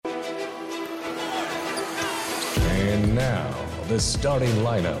And now, the starting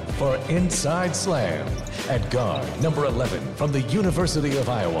lineup for Inside Slam. At guard, number 11 from the University of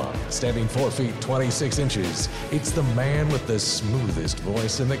Iowa, standing 4 feet 26 inches, it's the man with the smoothest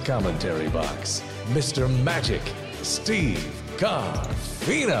voice in the commentary box, Mr. Magic, Steve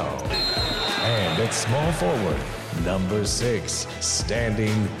Carfino. And at small forward, number 6,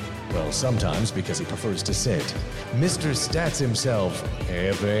 standing, well, sometimes because he prefers to sit, Mr. Stats himself,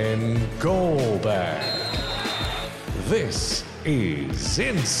 Evan Golbach. This is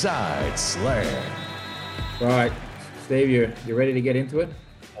Inside Slam. Right, Steve, you ready to get into it?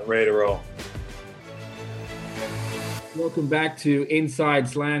 I'm ready to roll. Welcome back to Inside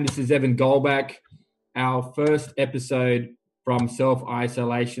Slam. This is Evan Golbach, our first episode from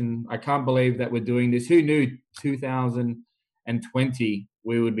self-isolation. I can't believe that we're doing this. Who knew 2020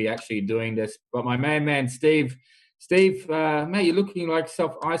 we would be actually doing this? But my main man, Steve, mate, you're looking like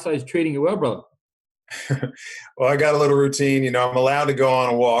self-isolation is treating you well, brother. Well, I got a little routine. I'm allowed to go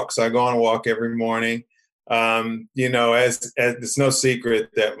on a walk, so I go on a walk every morning. As it's no secret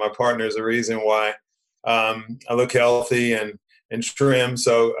that my partner is the reason why I look healthy and trim.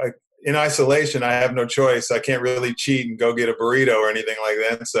 So in isolation, I have no choice. I can't really cheat and go get a burrito or anything like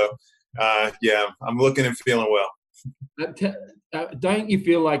that. So, I'm looking and feeling well. Don't you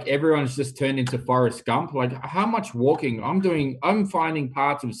feel like everyone's just turned into Forrest Gump? Like how much walking I'm finding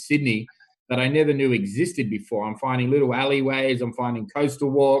parts of Sydney that I never knew existed before. I'm finding little alleyways. I'm finding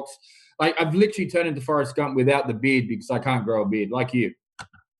coastal walks. Like I've literally turned into Forrest Gump without the beard because I can't grow a beard like you.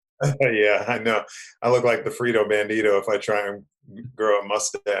 Yeah, I know. I look like the Frito Bandito if I try and grow a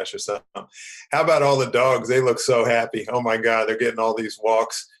mustache or something. How about all the dogs? They look so happy. Oh, my God, they're getting all these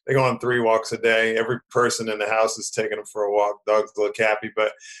walks. They go on 3 walks a day. Every person in the house is taking them for a walk. Dogs look happy.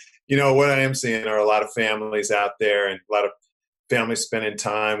 But, what I am seeing are a lot of families out there and a lot of families spending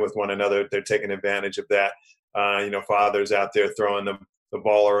time with one another. They're taking advantage of that. Fathers out there throwing the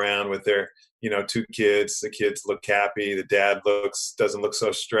ball around with their, 2 kids. The kids look happy. The dad doesn't look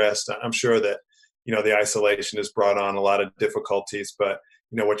so stressed. I'm sure that, the isolation has brought on a lot of difficulties, but,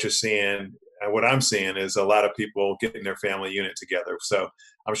 what you're seeing, what I'm seeing is a lot of people getting their family unit together. So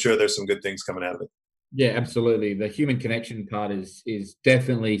I'm sure there's some good things coming out of it. Yeah, absolutely. The human connection part is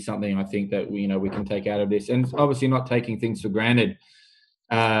definitely something I think that we can take out of this, and obviously not taking things for granted,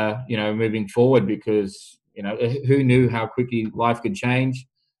 moving forward because who knew how quickly life could change.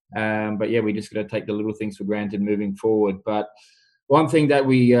 But yeah, we just got to take the little things for granted moving forward. But one thing that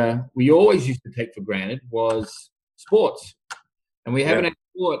we always used to take for granted was sports, and we haven't had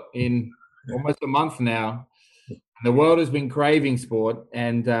sport in almost a month now. The world has been craving sport,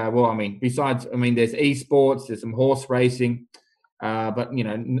 and there's esports, there's some horse racing, but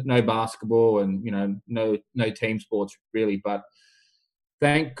no basketball and no team sports really. But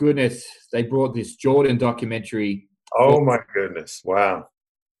thank goodness they brought this Jordan documentary. Oh my goodness! Wow.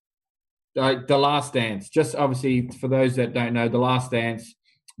 The Last Dance. Just obviously for those that don't know, The Last Dance,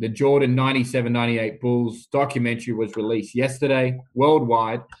 the Jordan 97-98 Bulls documentary was released yesterday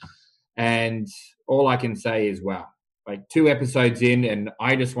worldwide, and all I can say is, wow, like 2 episodes in, and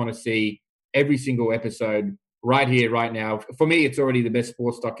I just want to see every single episode right here, right now. For me, it's already the best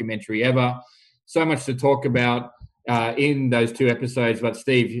sports documentary ever. So much to talk about in those 2 episodes. But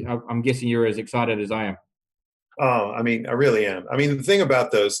Steve, I'm guessing you're as excited as I am. Oh, I really am. The thing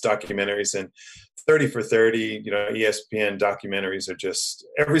about those documentaries and 30 for 30, ESPN documentaries are just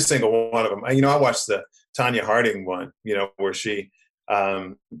every single one of them. I watched the Tanya Harding one, where she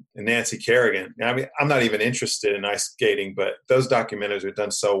and Nancy Kerrigan. I'm not even interested in ice skating, but those documentaries are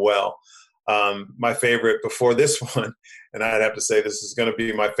done so well. My favorite before this one, and I'd have to say this is going to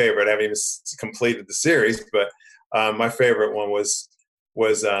be my favorite. I haven't even completed the series, but my favorite one was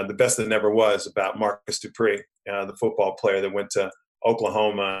The Best That Never Was, about Marcus Dupree, the football player that went to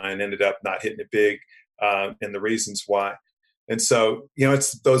Oklahoma and ended up not hitting it big, and the reasons why. And so,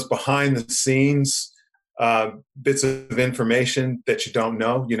 it's those behind the scenes bits of information that you don't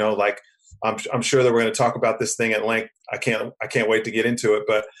know, like I'm sure that we're going to talk about this thing at length. I can't wait to get into it.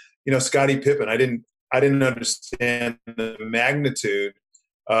 But, Scottie Pippen, I didn't understand the magnitude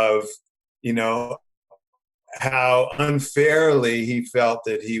of, how unfairly he felt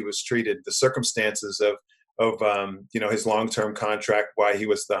that he was treated, the circumstances of his long-term contract, why he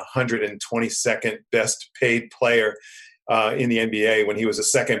was the 122nd best paid player in the NBA when he was the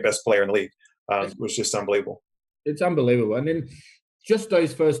second best player in the league. It was just unbelievable. It's unbelievable. And then just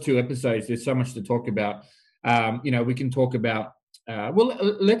those first 2 episodes, there's so much to talk about. We can talk about,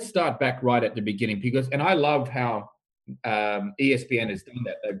 let's start back right at the beginning and I love how ESPN has done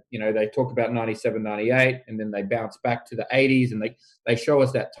that. They talk about 97, 98, and then they bounce back to the 80s, and they show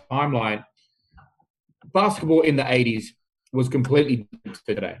us that timeline. basketball in the 80s was completely different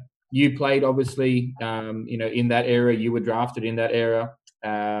to today. You played, obviously, in that era. You were drafted in that era.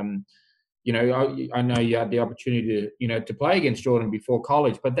 I know you had the opportunity to play against Jordan before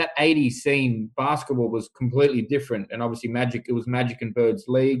college, but that 80s scene, basketball was completely different. And obviously it was Magic and Bird's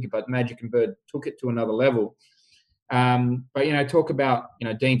league, but Magic and Bird took it to another level. But talk about,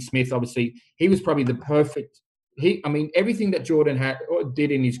 Dean Smith, obviously, he was probably the perfect, everything that Jordan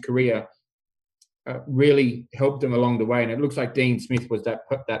did in his career really helped him along the way. And it looks like Dean Smith was that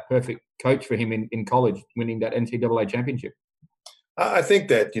perfect coach for him in college, winning that NCAA championship. I think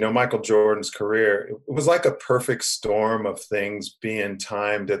that, Michael Jordan's career, it was like a perfect storm of things being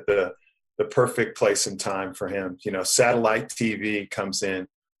timed at the perfect place and time for him. Satellite TV comes in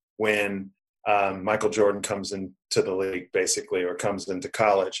when Michael Jordan comes into the league, basically, or comes into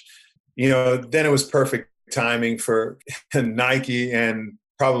college. Then it was perfect timing for Nike and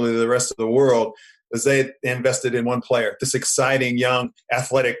probably the rest of the world, as they invested in one player, this exciting young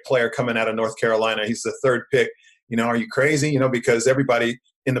athletic player coming out of North Carolina. He's the third pick. Are you crazy? Because everybody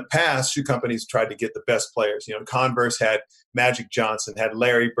in the past, shoe companies tried to get the best players. Converse had Magic Johnson, had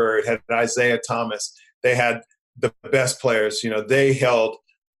Larry Bird, had Isaiah Thomas. They had the best players. They held,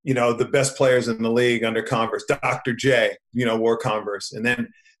 the best players in the league under Converse. Dr. J, wore Converse. And then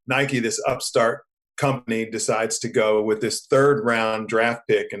Nike, this upstart company, decides to go with this third round draft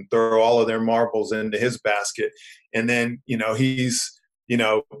pick and throw all of their marbles into his basket. And then, he's,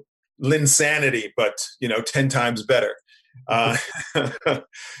 Linsanity, but 10 times better.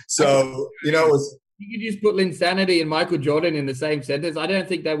 So it was. You could just put Linsanity and Michael Jordan in the same sentence. I don't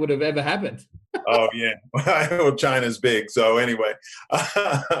think that would have ever happened. Oh yeah, well, China's big. So anyway,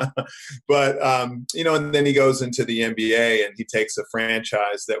 but and then he goes into the NBA and he takes a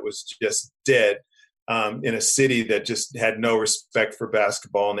franchise that was just dead in a city that just had no respect for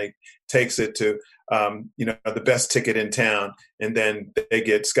basketball, and he takes it to the best ticket in town. And then they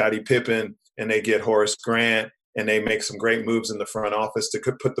get Scottie Pippen and they get Horace Grant, and they make some great moves in the front office to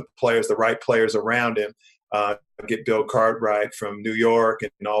put the right players around him. Get Bill Cartwright from New York,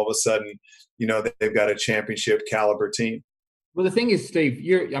 and all of a sudden, they've got a championship caliber team. Well, the thing is, Steve,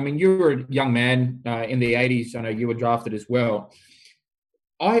 you were a young man in the 80s. I know you were drafted as well.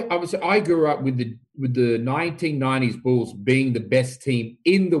 I grew up with the 1990s Bulls being the best team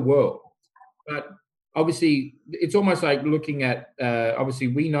in the world. But obviously, it's almost like looking at, obviously,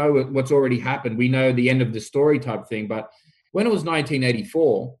 we know what's already happened. We know the end of the story type thing. But when it was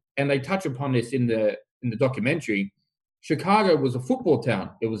 1984, and they touch upon this in the documentary, Chicago was a football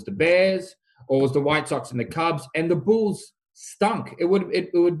town. It was the Bears, or it was the White Sox and the Cubs, and the Bulls stunk. It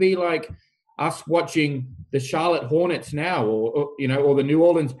would be like us watching the Charlotte Hornets now, or the New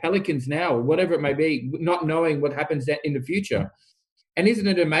Orleans Pelicans now, or whatever it may be, not knowing what happens in the future. And isn't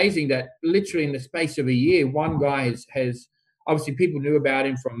it amazing that literally in the space of a year, one guy has obviously, people knew about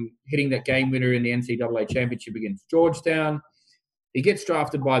him from hitting that game winner in the NCAA championship against Georgetown. He gets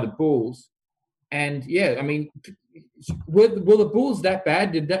drafted by the Bulls. And were the Bulls that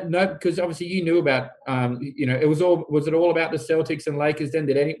bad? No, because obviously you knew about, was it all about the Celtics and Lakers then?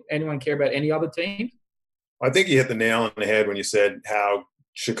 Did anyone care about any other team? I think you hit the nail on the head when you said how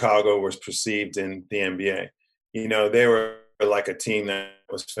Chicago was perceived in the NBA. They were like a team that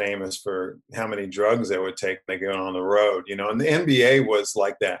was famous for how many drugs they would take when they go on the road, and the NBA was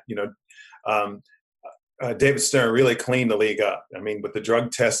like that. David Stern really cleaned the league up. With the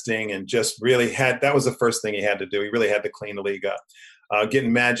drug testing, and just really that was the first thing he had to do. He really had to clean the league up.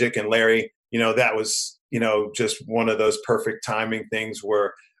 Getting Magic and Larry, that was, just one of those perfect timing things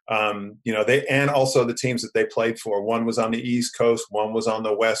where, they, and also the teams that they played for. One was on the East Coast, one was on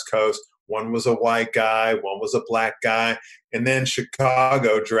the West Coast, one was a white guy, one was a black guy. And then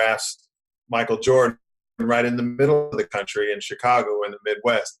Chicago drafts Michael Jordan right in the middle of the country, in Chicago in the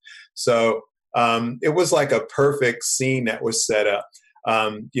Midwest. So it was like a perfect scene that was set up.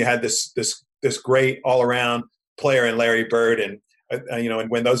 You had this great all around player in Larry Bird, and and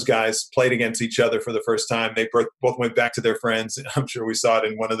when those guys played against each other for the first time, they both went back to their friends. I'm sure we saw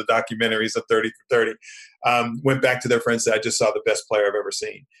it in one of the documentaries of 30 for 30. Went back to their friends and said, "I just saw the best player I've ever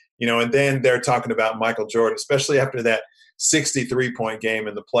seen." And then they're talking about Michael Jordan, especially after that 63-point game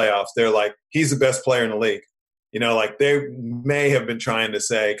in the playoffs. They're like, he's the best player in the league. Like they may have been trying to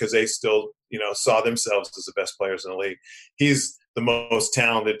say, because they still, saw themselves as the best players in the league, he's the most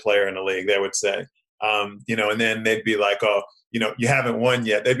talented player in the league, they would say. And then they'd be like, oh, you haven't won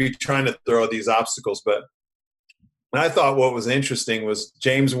yet. They'd be trying to throw these obstacles. But I thought what was interesting was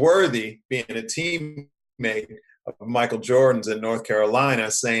James Worthy, being a teammate of Michael Jordan's in North Carolina,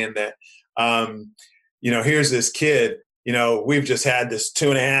 saying that, here's this kid we've just had this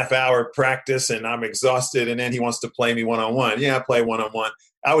 2.5 hour practice and I'm exhausted. And then he wants to play me one-on-one. Yeah, I play one-on-one.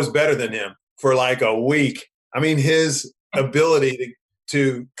 I was better than him for like a week. I mean, his ability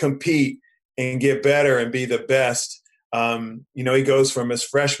to compete and get better and be the best. He goes from his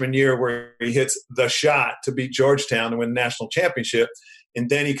freshman year where he hits the shot to beat Georgetown to win the national championship. And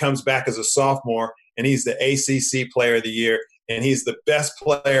then he comes back as a sophomore and he's the ACC player of the year. And he's the best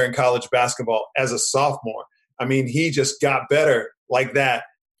player in college basketball as a sophomore. I mean, he just got better like that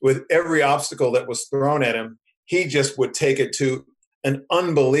with every obstacle that was thrown at him. He just would take it to an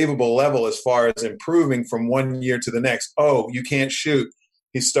unbelievable level as far as improving from one year to the next. Oh, you can't shoot.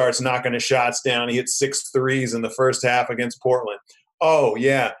 He starts knocking his shots down. He hits 6 threes in the first half against Portland. Oh,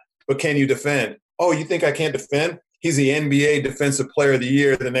 yeah, but can you defend? Oh, you think I can't defend? He's the NBA Defensive Player of the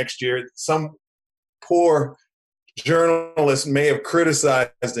Year the next year. Some poor journalist may have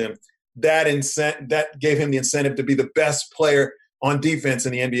criticized him. That gave him the incentive to be the best player on defense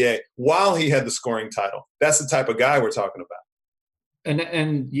in the NBA while he had the scoring title. That's the type of guy we're talking about.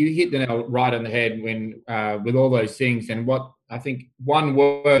 And you hit the nail right on the head when with all those things. And what I think one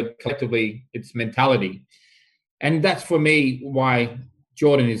word collectively, it's mentality. And that's for me why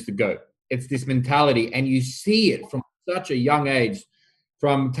Jordan is the GOAT. It's this mentality. And you see it from such a young age,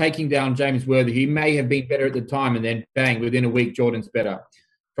 from taking down James Worthy. He may have been better at the time, and then bang, within a week, Jordan's better.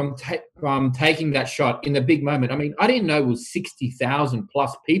 From taking that shot in the big moment. I mean, I didn't know it was 60,000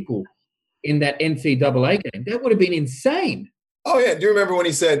 plus people in that NCAA game. That would have been insane. Oh, yeah. Do you remember when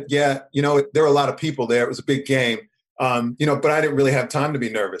he said, there were a lot of people there. It was a big game, but I didn't really have time to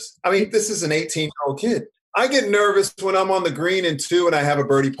be nervous. I mean, this is an 18-year-old kid. I get nervous when I'm on the green in 2 and I have a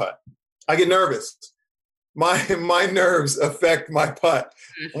birdie putt. I get nervous. My nerves affect my putt.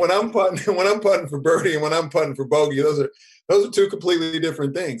 When I'm putting for birdie and when I'm putting for bogey, those are two completely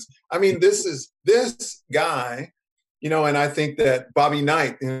different things. I mean, this guy, and I think that Bobby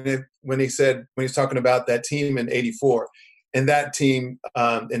Knight, when he's talking about that team in '84 and that team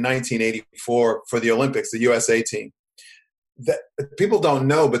in 1984 for the Olympics, the USA team, that people don't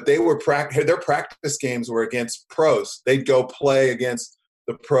know, but their practice games were against pros. They'd go play against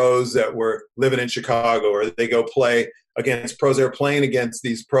the pros that were living in Chicago, or they go play against pros. They were playing against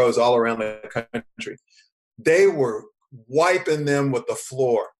these pros all around the country. They were wiping them with the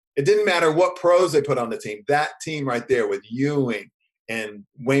floor. It didn't matter what pros they put on the team. That team right there with Ewing and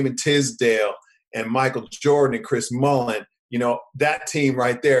Wayman Tisdale and Michael Jordan and Chris Mullin, that team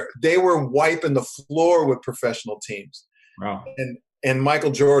right there, they were wiping the floor with professional teams. Wow. And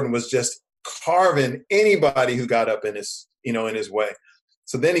Michael Jordan was just carving anybody who got up in his way.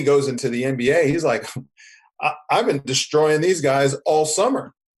 So then he goes into the NBA. He's like, I've been destroying these guys all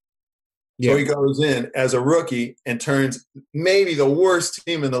summer. Yeah. So he goes in as a rookie and turns maybe the worst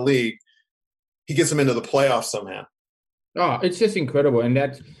team in the league. He gets them into the playoffs somehow. Oh, it's just incredible. And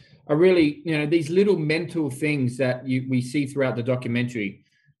that's a really, these little mental things that we see throughout the documentary.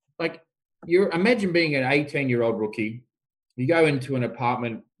 Like, imagine being an 18-year-old rookie. You go into an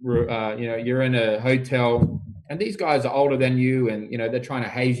apartment, you're in a hotel, and these guys are older than you, and, they're trying to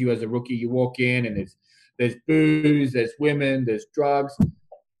haze you as a rookie. You walk in, and there's booze, there's women, there's drugs.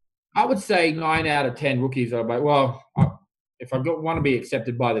 I would say 9 out of 10 rookies are like, well, if I want to be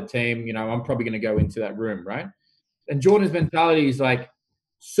accepted by the team, I'm probably going to go into that room, right? And Jordan's mentality is like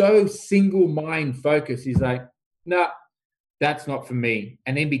so single mind focused. He's like, no, that's not for me.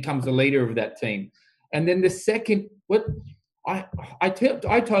 And then becomes the leader of that team. And then I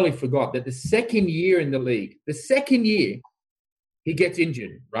totally forgot that the second year in the league, he gets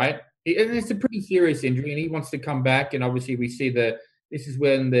injured, right? And it's a pretty serious injury, and he wants to come back. And obviously, we see this is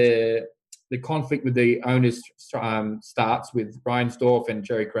when the conflict with the owners starts with Brian Storff and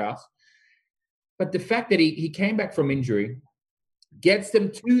Jerry Krause. But the fact that he came back from injury gets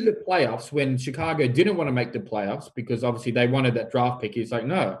them to the playoffs when Chicago didn't want to make the playoffs because obviously they wanted that draft pick. He's like,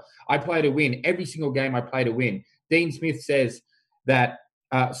 no, I play to win. Every single game I play to win. Dean Smith says that,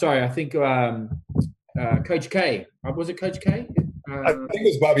 I think Coach K. Was it Coach K? I think it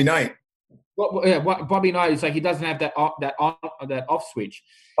was Bobby Knight. Bobby Knight is like, he doesn't have that off switch.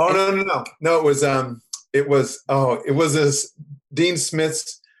 Oh, no, it was this Dean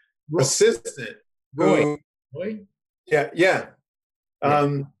Smith's assistant. Roy? Yeah.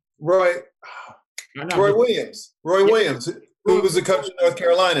 Roy Williams. Roy Williams, who was the coach of North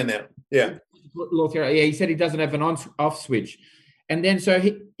Carolina now. Yeah. North Carolina. Yeah, he said he doesn't have an off switch. And then so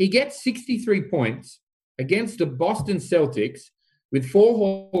he gets 63 points against the Boston Celtics with 4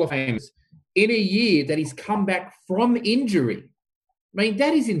 Hall of Famers in a year that he's come back from injury. I mean,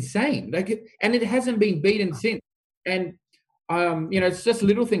 that is insane. And it hasn't been beaten since. And it's just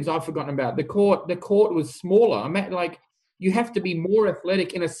little things I've forgotten about. The court was smaller. you have to be more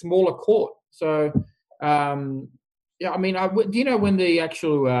athletic in a smaller court. So, yeah, I mean, do you know when the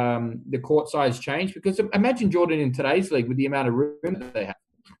actual the court size changed? Because imagine Jordan in today's league with the amount of room that they have.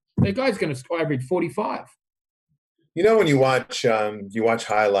 The guy's going to average 45. You know, when you watch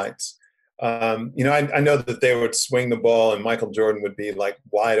highlights, I know that they would swing the ball and Michael Jordan would be like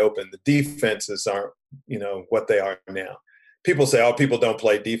wide open. The defenses aren't, what they are now. People say, oh, people don't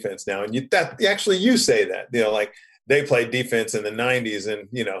play defense now. And you say that, like they played defense in the 90s and,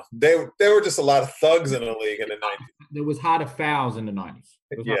 they were just a lot of thugs in the league in the 90s. There was harder fouls in the 90s.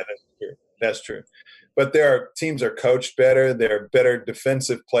 Yeah, that's true. That's true. But teams are coached better. They're better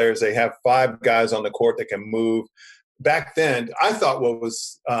defensive players. They have 5 guys on the court that can move. Back then, I thought what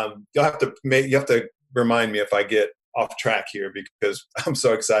was you have to remind me if I get off track here because I'm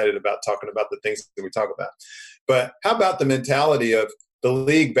so excited about talking about the things that we talk about. But how about the mentality of the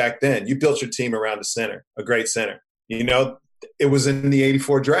league back then? You built your team around a center, a great center. It was in the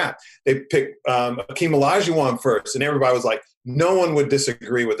 '84 draft. They picked Akeem Olajuwon first, and everybody was like, no one would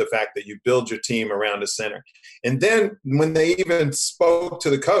disagree with the fact that you build your team around a center. And then when they even spoke to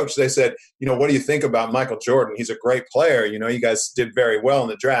the coach, they said, what do you think about Michael Jordan? He's a great player. You guys did very well in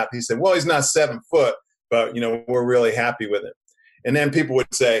the draft. He said, well, he's not 7 foot, but, we're really happy with him. And then people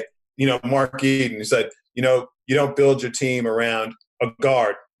would say, Mark Eden, he said, you don't build your team around a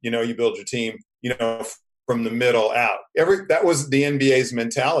guard. You build your team, from the middle out. That was the NBA's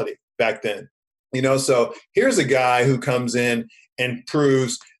mentality back then. So here's a guy who comes in and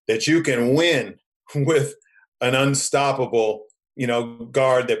proves that you can win with an unstoppable,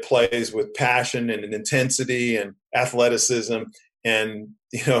 guard that plays with passion and intensity and athleticism and,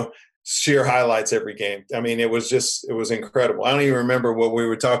 sheer highlights every game. I mean, it was incredible. I don't even remember what we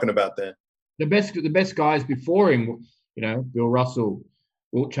were talking about then. The best guys before him, Bill Russell,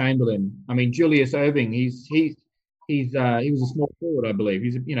 Wilt Chamberlain. I mean, Julius Erving. He was a small forward, I believe.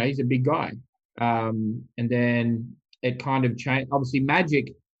 He's a big guy. And then it kind of changed. Obviously,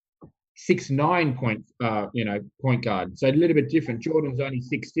 Magic, 6'9" point guard. So a little bit different. Jordan's only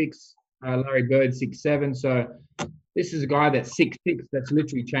 6'6". Larry Bird 6'7". So this is a guy that's 6'6". That's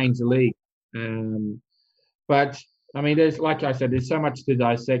literally changed the league. But I mean, like I said, there's so much to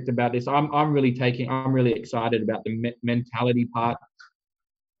dissect about this. I'm really excited about the mentality part.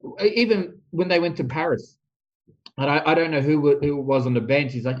 Even when they went to Paris, and I don't know who was on the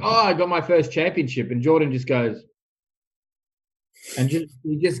bench. He's like, oh, I got my first championship. And Jordan just goes, and he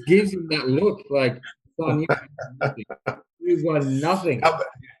just gives him that look like, son, you've won nothing.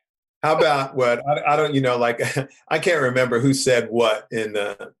 How about what? I don't, I can't remember who said what in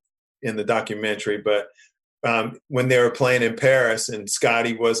the documentary, but when they were playing in Paris and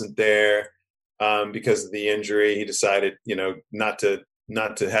Scotty wasn't there because of the injury, he decided, not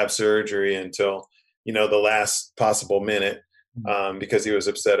to have surgery until, the last possible minute because he was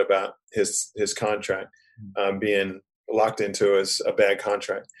upset about his contract being locked into a bad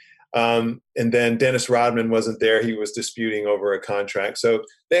contract. And then Dennis Rodman wasn't there. He was disputing over a contract. So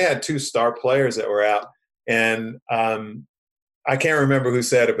they had 2 star players that were out. And I can't remember who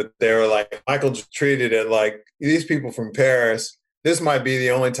said it, but they were like, Michael treated it like these people from Paris, this might be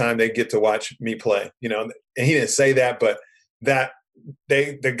the only time they get to watch me play, and he didn't say that, but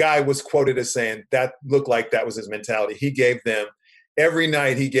the guy was quoted as saying that looked like that was his mentality. He gave them every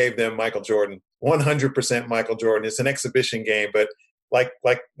night. He gave them Michael Jordan, 100% Michael Jordan. It's an exhibition game, but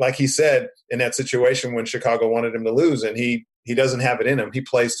like he said in that situation when Chicago wanted him to lose, and he doesn't have it in him. He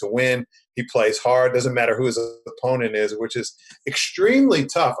plays to win. He plays hard. Doesn't matter who his opponent is, which is extremely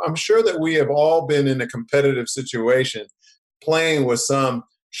tough. I'm sure that we have all been in a competitive situation, playing with some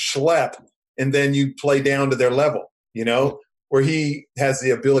schlep, and then you play down to their level. Where he has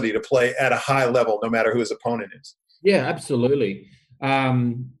the ability to play at a high level, no matter who his opponent is. Yeah, absolutely.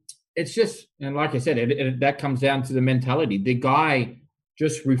 It's just, and like I said, that comes down to the mentality. The guy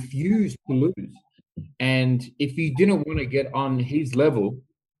just refused to lose. And if you didn't want to get on his level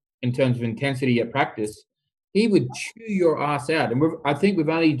in terms of intensity at practice, he would chew your ass out. And I think we've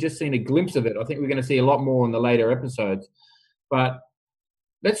only just seen a glimpse of it. I think we're going to see a lot more in the later episodes. But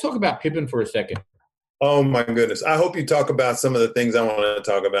let's talk about Pippen for a second. Oh, my goodness. I hope you talk about some of the things I want to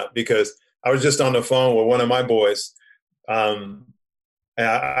talk about, because I was just on the phone with one of my boys.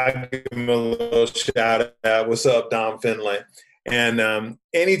 I give him a little shout out. What's up, Dom Finlay? And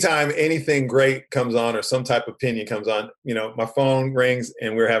anytime anything great comes on or some type of opinion comes on, my phone rings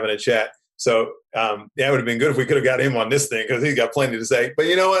and we're having a chat. So it would have been good if we could have got him on this thing, because he's got plenty to say. But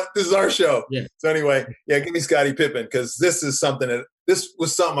you know what? This is our show. Yeah. So anyway, give me Scottie Pippen, because this was something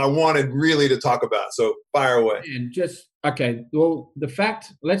I wanted really to talk about. So fire away. And just Okay, well, the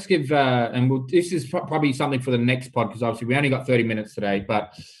fact, let's give, this is probably something for the next pod because obviously we only got 30 minutes today,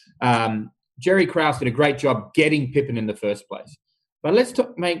 but Jerry Krause did a great job getting Pippen in the first place. But let's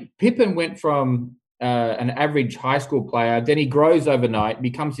talk, mate, Pippen went from an average high school player, then he grows overnight,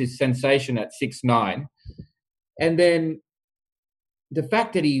 becomes his sensation at 6'9", and then the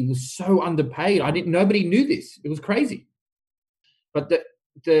fact that he was so underpaid, nobody knew this. It was crazy. But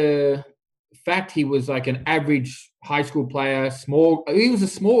the fact he was like an average high school player, he was a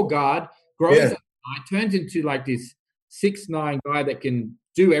small guard, grows up, turns into like this 6'9" guy that can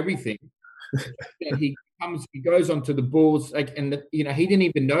do everything. And he goes on to the Bulls, he didn't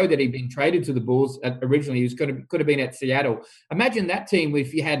even know that he'd been traded to the Bulls originally. He could have been at Seattle. Imagine that team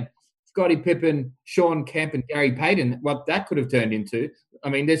if you had Scottie Pippen, Sean Kemp, and Gary Payton, what that could have turned into. I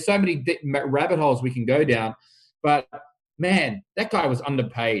mean, there's so many rabbit holes we can go down, but man, that guy was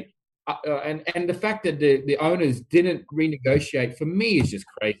underpaid. And the fact that the owners didn't renegotiate, for me, is just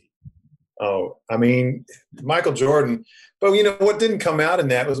crazy. Oh, I mean, Michael Jordan. But, what didn't come out in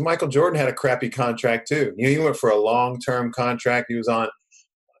that was Michael Jordan had a crappy contract too. He went for a long-term contract. He was on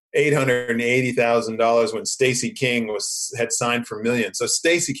 $880,000 when Stacey King had signed for millions. So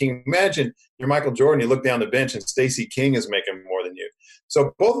Stacey King, imagine you're Michael Jordan, you look down the bench and Stacey King is making more than you.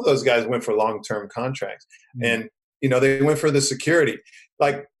 So both of those guys went for long-term contracts. Mm-hmm. And, they went for the security.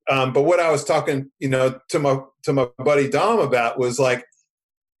 But what I was talking, to my buddy Dom about was like,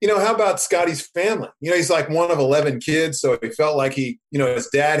 how about Scotty's family? He's like one of 11 kids. So he felt like his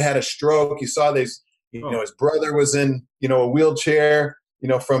dad had a stroke. You saw this, his brother was in, a wheelchair,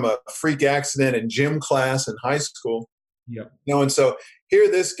 from a freak accident in gym class in high school. Yeah. And so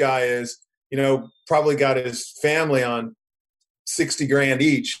here this guy is, probably got his family on $60,000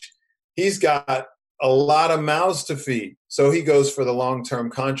 each. He's got a lot of mouths to feed. So he goes for the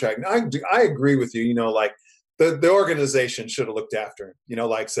long-term contract. And I agree with you, like the organization should have looked after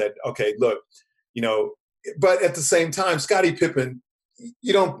him, said, okay, look, but at the same time, Scottie Pippen,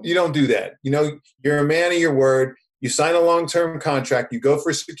 you don't do that. You're a man of your word. You sign a long-term contract, you go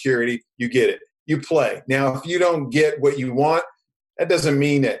for security, you get it, you play. Now, if you don't get what you want, that doesn't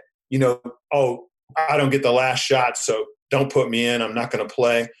mean that, I don't get the last shot, so don't put me in, I'm not going to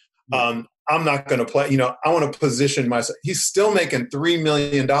play. I'm not going to play. I want to position myself. He's still making $3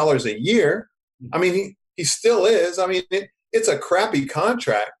 million a year. I mean, he still is. I mean, it's a crappy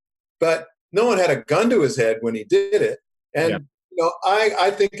contract, but no one had a gun to his head when he did it. And,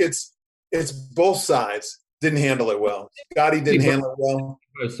 I think it's both sides didn't handle it well. Scotty didn't handle it well.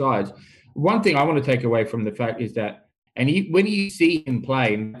 Both sides. One thing I want to take away from the fact is that, when you see him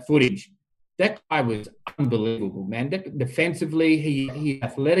play in footage, that guy was unbelievable, man. Defensively, he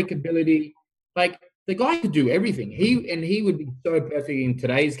athletic ability, like the guy could do everything. He would be so perfect in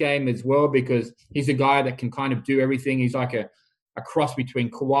today's game as well because he's a guy that can kind of do everything. He's like a cross between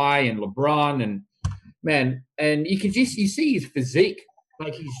Kawhi and LeBron, and man, and you see his physique,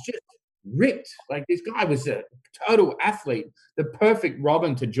 like he's just ripped. Like this guy was a total athlete, the perfect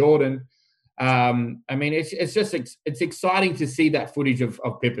Robin to Jordan. I mean, it's exciting to see that footage of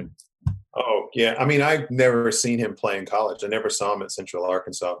Pippen. Oh yeah, I mean, I've never seen him play in college. I never saw him at Central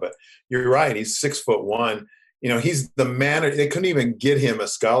Arkansas, but you're right. He's 6'1". He's the manager. They couldn't even get him a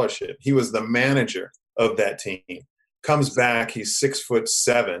scholarship. He was the manager of that team. Comes back, he's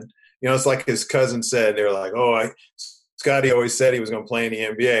 6'7". It's like his cousin said. They were like, Scotty always said he was going to play in the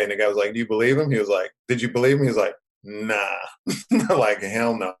NBA. And the guy was like, do you believe him? He was like, did you believe him? He was like, nah. Like,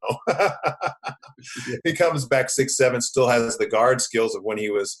 hell no. He comes back 6'7", still has the guard skills of when he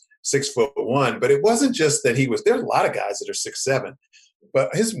was 6'1". But it wasn't just that there are a lot of guys that are 6'7",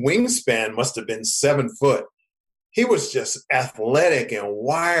 but his wingspan must have been 7 foot. He was just athletic and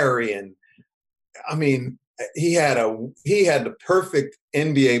wiry. And I mean, he had the perfect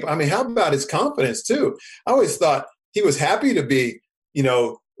NBA. I mean, how about his confidence too? I always thought he was happy to be,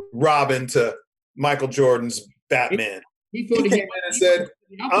 Robin to Michael Jordan's Batman. He came in and said,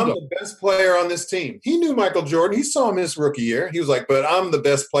 I'm the best player on this team. He knew Michael Jordan. He saw him his rookie year. He was like, but I'm the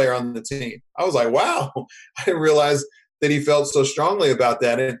best player on the team. I was like, wow. I didn't realize that he felt so strongly about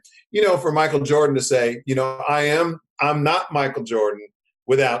that. And, for Michael Jordan to say, I'm not Michael Jordan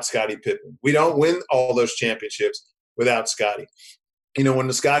without Scottie Pippen. We don't win all those championships without Scottie. When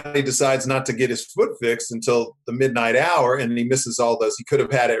the Scotty decides not to get his foot fixed until the midnight hour and he misses all those, he could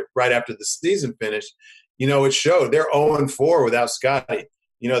have had it right after the season finished. It showed. They're 0-4 without Scotty.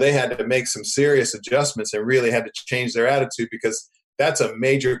 They had to make some serious adjustments and really had to change their attitude because that's a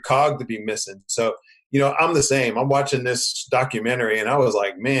major cog to be missing. So, I'm the same. I'm watching this documentary and I was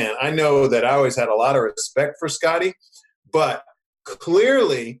like, man, I know that I always had a lot of respect for Scotty, but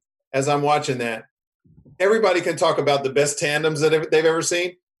clearly as I'm watching that, everybody can talk about the best tandems that they've ever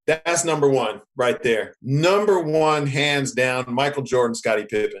seen. That's number one right there. Number one, hands down, Michael Jordan, Scottie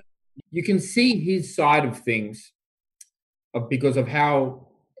Pippen. You can see his side of things because of how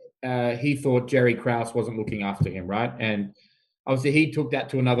he thought Jerry Krause wasn't looking after him, right? And obviously he took that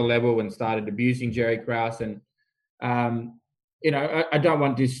to another level and started abusing Jerry Krause. And, I don't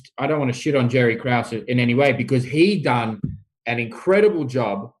want to shit on Jerry Krause in any way, because he done an incredible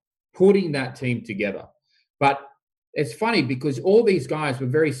job putting that team together. But it's funny because all these guys were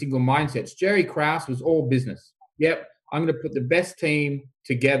very single mindsets. Jerry Krause was all business. Yep, I'm going to put the best team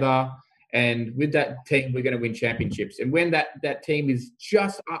together, and with that team, we're going to win championships. And when that team is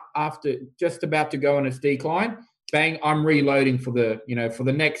just about to go on its decline, bang, I'm reloading for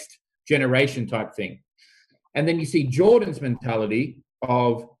the next generation type thing. And then you see Jordan's mentality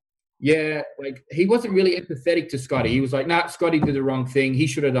of, he wasn't really empathetic to Scotty. He was like, nah, Scotty did the wrong thing. He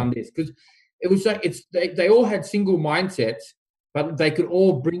should have done this. Because it was like they all had single mindsets, but they could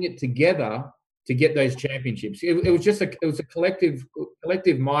all bring it together to get those championships. It was a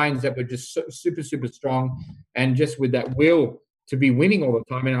collective minds that were just super, super strong, and just with that will to be winning all the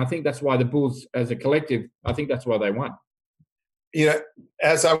time. And I think that's why the Bulls, as a collective, I think that's why they won.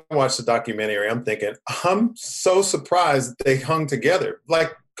 As I watched the documentary, I'm thinking, I'm so surprised that they hung together.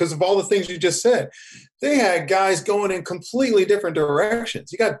 Like, because of all the things you just said, they had guys going in completely different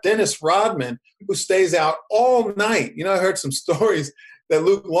directions. You got Dennis Rodman, who stays out all night. I heard some stories that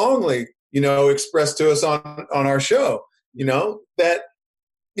Luke Longley, expressed to us on our show, that,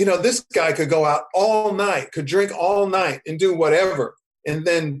 this guy could go out all night, could drink all night and do whatever, and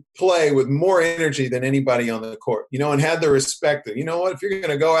then play with more energy than anybody on the court, and had the respect that, if you're going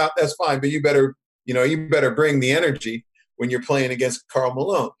to go out, that's fine, but you better bring the energy when you're playing against Karl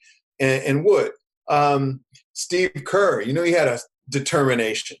Malone and Wood. Steve Kerr, he had a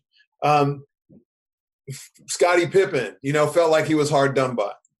determination. Scottie Pippen, felt like he was hard done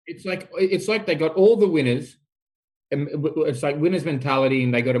by. It's like they got all the winners, and it's like winners mentality,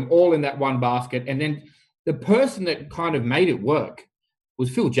 and they got them all in that one basket. And then the person that kind of made it work was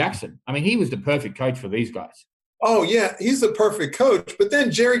Phil Jackson. I mean, he was the perfect coach for these guys. Oh, yeah, he's the perfect coach. But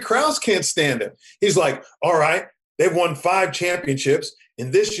then Jerry Krause can't stand him. He's like, all right, they've won 5 championships,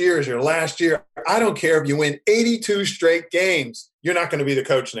 and this year is your last year. I don't care if you win 82 straight games. You're not going to be the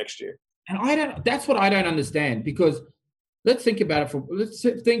coach next year. And that's what I don't understand, because let's think about it. Let's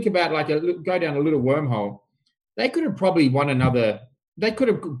think about go down a little wormhole. They could have probably won another. They could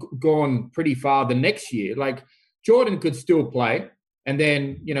have gone pretty far the next year. Like, Jordan could still play. And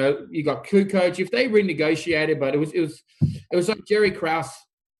then, you got Kukoc. If they renegotiated, but it was like Jerry Krause.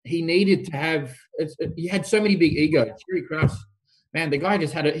 He needed to have. He had so many big egos. Jerry Krause, man, the guy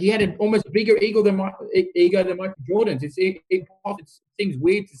just had almost bigger ego than Michael Jordan's. It seems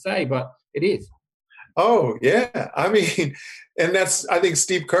weird to say, but it is. Oh yeah, I mean, and I think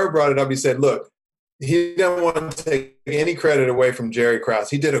Steve Kerr brought it up. He said, "Look, he didn't want to take any credit away from Jerry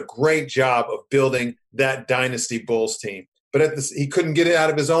Krause. He did a great job of building that dynasty Bulls team." But he couldn't get it out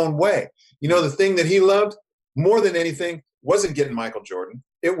of his own way. The thing that he loved more than anything wasn't getting Michael Jordan.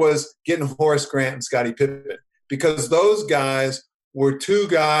 It was getting Horace Grant and Scottie Pippen, because those guys were 2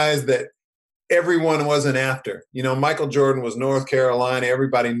 guys that everyone wasn't after. Michael Jordan was North Carolina.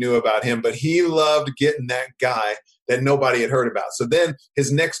 Everybody knew about him, but he loved getting that guy that nobody had heard about. So then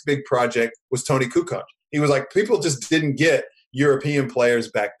his next big project was Tony Kukoc. He was like, people just didn't get European players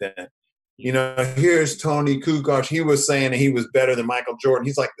back then. Here's Tony Kukoc. He was saying he was better than Michael Jordan.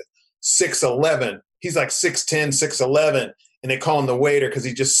 He's like 6'11". He's like 6'10", 6'11", and they call him the waiter because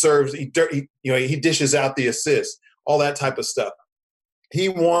he just serves. He dishes out the assists, all that type of stuff. He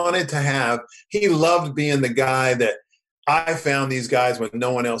loved being the guy that I found these guys when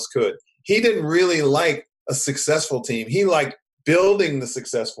no one else could. He didn't really like a successful team. He liked building the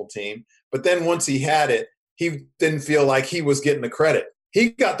successful team, but then once he had it, he didn't feel like he was getting the credit.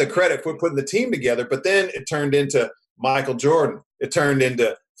 He got the credit for putting the team together, but then it turned into Michael Jordan. It turned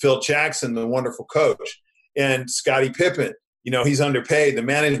into Phil Jackson, the wonderful coach, and Scottie Pippen. He's underpaid. The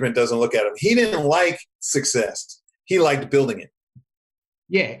management doesn't look at him. He didn't like success. He liked building it.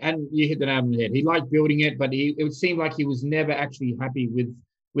 Yeah, and you hit the nail on the head. He liked building it, but it seemed like he was never actually happy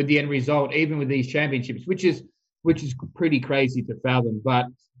with the end result, even with these championships, which is pretty crazy to fathom. But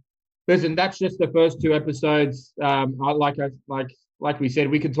listen, that's just the first 2 episodes. Like we said,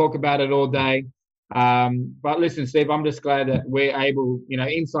 we can talk about it all day. But listen, Steve, I'm just glad that we're able,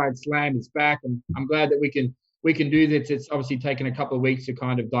 Inside Slam is back, and I'm glad that we can do this. It's obviously taken a couple of weeks to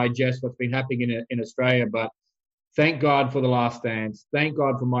kind of digest what's been happening in Australia, but thank God for The Last Dance. Thank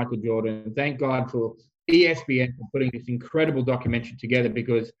God for Michael Jordan. Thank God for ESPN for putting this incredible documentary together,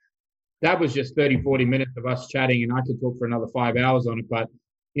 because that was just 30, 40 minutes of us chatting, and I could talk for another 5 hours on it. But,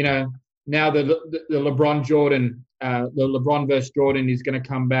 now the LeBron Jordan, the LeBron versus Jordan is going to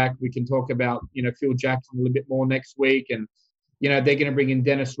come back. We can talk about, Phil Jackson a little bit more next week. And, they're going to bring in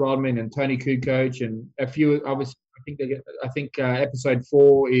Dennis Rodman and Tony Kukoc and a few, obviously, I think episode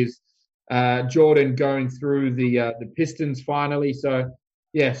 4 is Jordan going through the Pistons finally. So,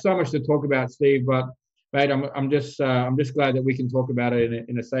 yeah, so much to talk about, Steve. But, mate, I'm just glad that we can talk about it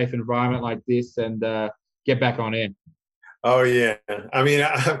in a safe environment like this and get back on air. Oh, yeah. I mean,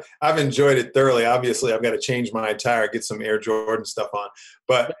 I've enjoyed it thoroughly. Obviously, I've got to change my attire, get some Air Jordan stuff on.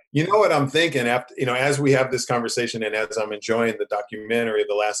 But you know what I'm thinking after, as we have this conversation and as I'm enjoying the documentary,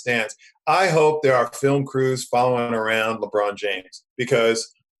 The Last Dance, I hope there are film crews following around LeBron James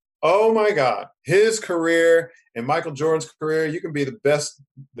because, oh my God, his career and Michael Jordan's career, you can be the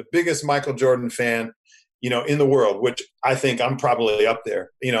biggest Michael Jordan fan, in the world, which I think I'm probably up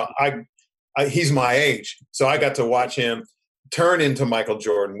there. He's my age, so I got to watch him turn into Michael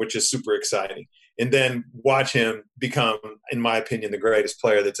Jordan, which is super exciting, and then watch him become, in my opinion, the greatest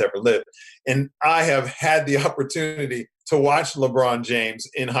player that's ever lived. And I have had the opportunity to watch LeBron James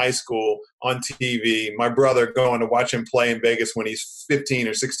in high school on TV, my brother going to watch him play in Vegas when he's 15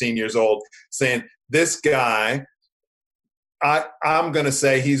 or 16 years old, saying, this guy, I'm going to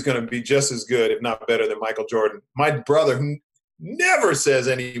say he's going to be just as good, if not better, than Michael Jordan. My brother, who never says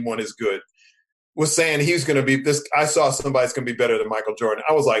anyone is good, was saying he's going to be this. I saw somebody's going to be better than Michael Jordan.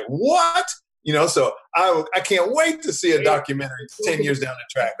 I was like, what? So I can't wait to see a documentary 10 years down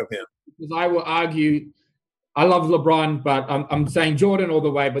the track of him. Because I will argue, I love LeBron, but I'm saying Jordan all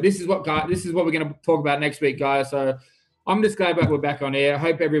the way. But this is what we're going to talk about next week, guys. So I'm just glad we're back on air. I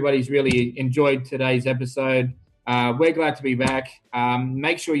hope everybody's really enjoyed today's episode. We're glad to be back.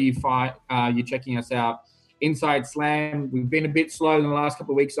 Make sure you're checking us out. Inside Slam. We've been a bit slow in the last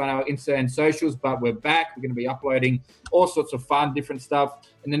couple of weeks on our Insta and socials, but we're back. We're going to be uploading all sorts of fun, different stuff.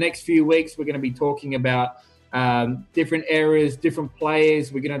 In the next few weeks, we're going to be talking about different areas, different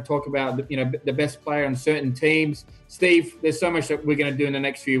players. We're going to talk about the best player on certain teams. Steve, there's so much that we're going to do in the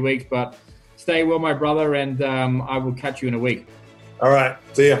next few weeks, but stay well, my brother, and I will catch you in a week. All right.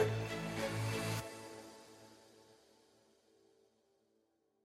 See ya.